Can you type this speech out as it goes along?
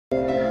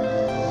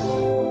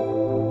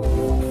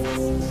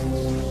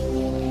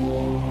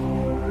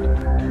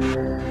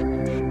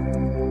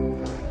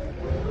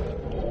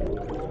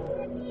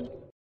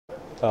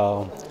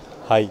Uh,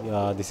 Hi,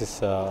 this is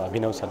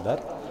Abhinav Sardar.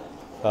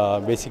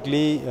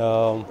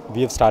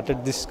 We have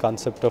started this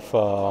concept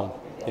of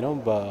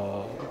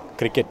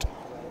cricket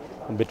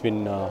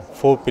between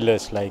four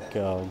pillars like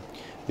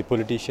the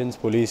politicians,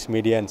 police,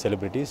 media, and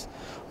celebrities,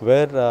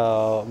 where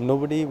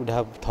nobody would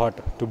have thought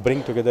to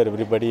bring together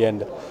everybody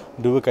and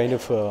do a kind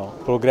of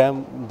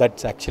program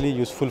that's actually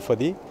useful for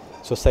the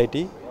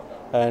society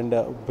and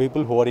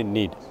people who are in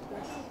need.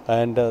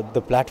 And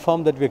the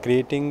platform that we are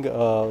creating,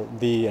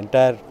 the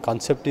entire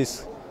concept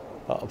is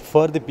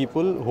for the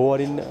people who are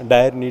in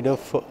dire need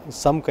of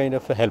some kind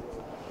of help.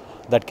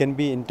 That can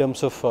be in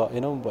terms of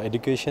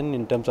education,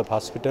 in terms of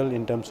hospital,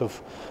 in terms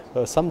of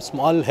some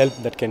small help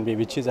that can be,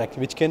 which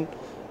can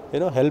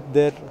help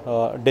their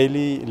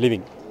daily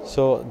living.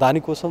 So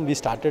Dani kosam we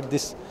started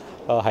this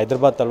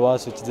Hyderabad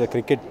Talwas, which is a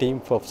cricket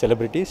team of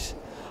celebrities,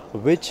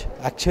 which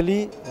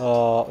actually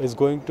is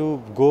going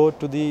to go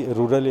to the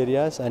rural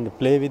areas and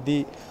play with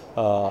the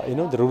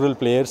the rural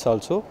players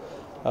also,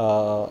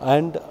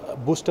 and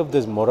boost up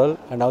this moral.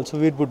 And also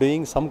we'll be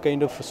doing some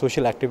kind of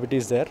social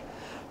activities there,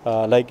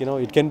 like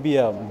it can be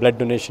a blood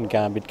donation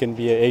camp, it can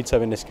be a AIDS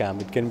awareness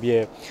camp, it can be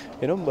a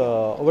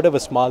whatever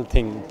small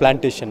thing,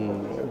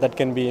 plantation, that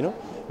can be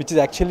which is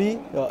actually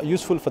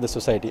useful for the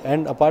society.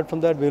 And apart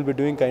from that, we will be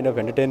doing kind of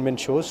entertainment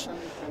shows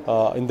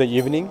in the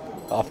evening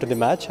after the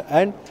match,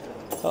 and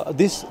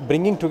this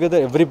bringing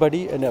together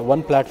everybody in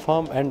one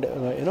platform and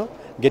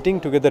getting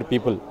together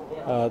people.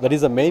 That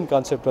is the main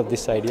concept of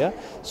this idea.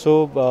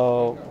 So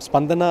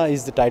Spandana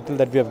is the title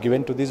that we have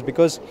given to this,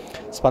 because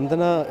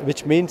Spandana,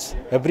 which means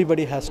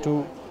everybody has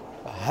to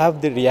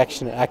have the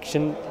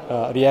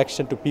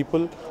reaction to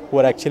people who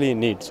are actually in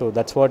need. So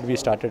that's what we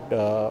started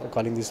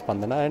calling this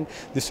Spandana, and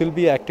this will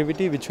be an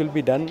activity which will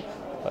be done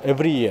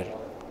every year,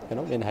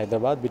 in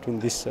Hyderabad between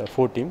these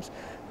four teams,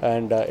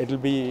 and it will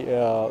be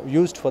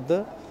used for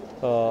the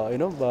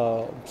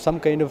some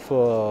kind of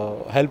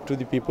help to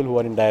the people who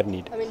are in dire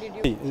need.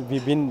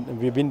 We've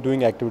been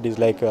doing activities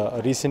like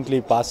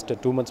recently, past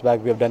 2 months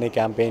back, we have done a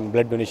campaign,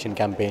 blood donation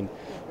campaign,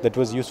 that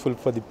was useful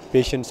for the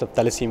patients of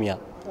thalassemia.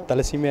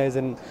 Thalassemia is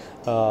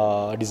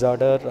a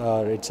disorder,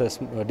 it's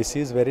a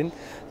disease wherein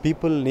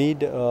people need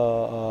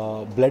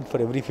blood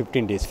for every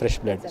 15 days, fresh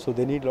blood. So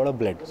they need a lot of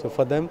blood. So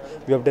for them,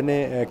 we have done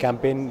a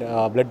campaign,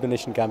 blood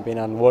donation campaign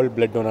on World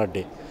Blood Donor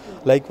Day.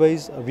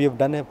 Likewise, we have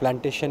done a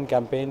plantation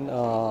campaign,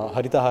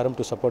 Harita Haram,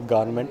 to support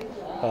government,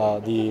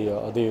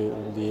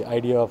 the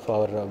idea of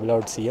our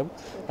beloved CM,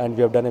 and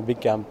we have done a big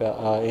camp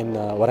in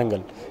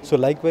Warangal. So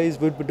likewise,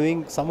 we'll be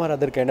doing some or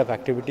other kind of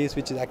activities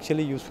which is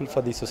actually useful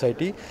for the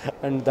society,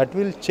 and that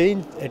will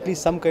change at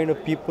least some kind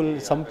of people,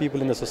 some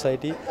people in the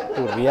society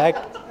to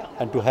react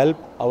and to help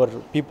our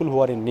people who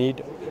are in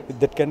need.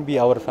 That can be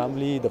our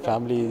family, the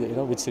family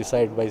which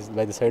reside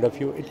by the side of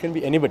you. It can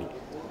be anybody.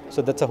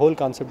 So that's the whole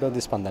concept of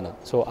this Spandana.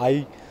 So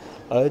I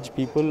urge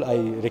people, I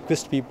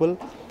request people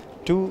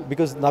to,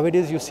 because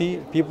nowadays you see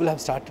people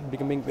have started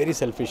becoming very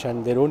selfish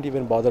and they don't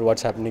even bother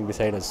what's happening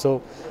beside us. So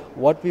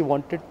what we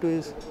wanted to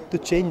is to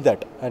change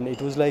that, and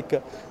it was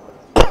like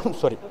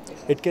sorry,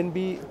 it can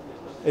be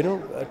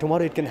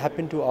tomorrow it can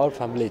happen to our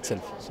family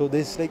itself. So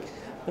this like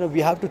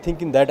we have to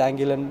think in that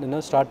angle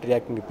and start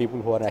reacting to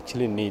people who are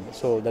actually in need.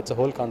 So that's the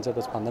whole concept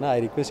of Spandana. I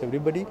request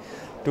everybody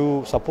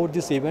to support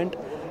this event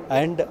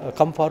and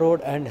come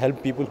forward and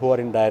help people who are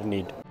in dire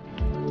need.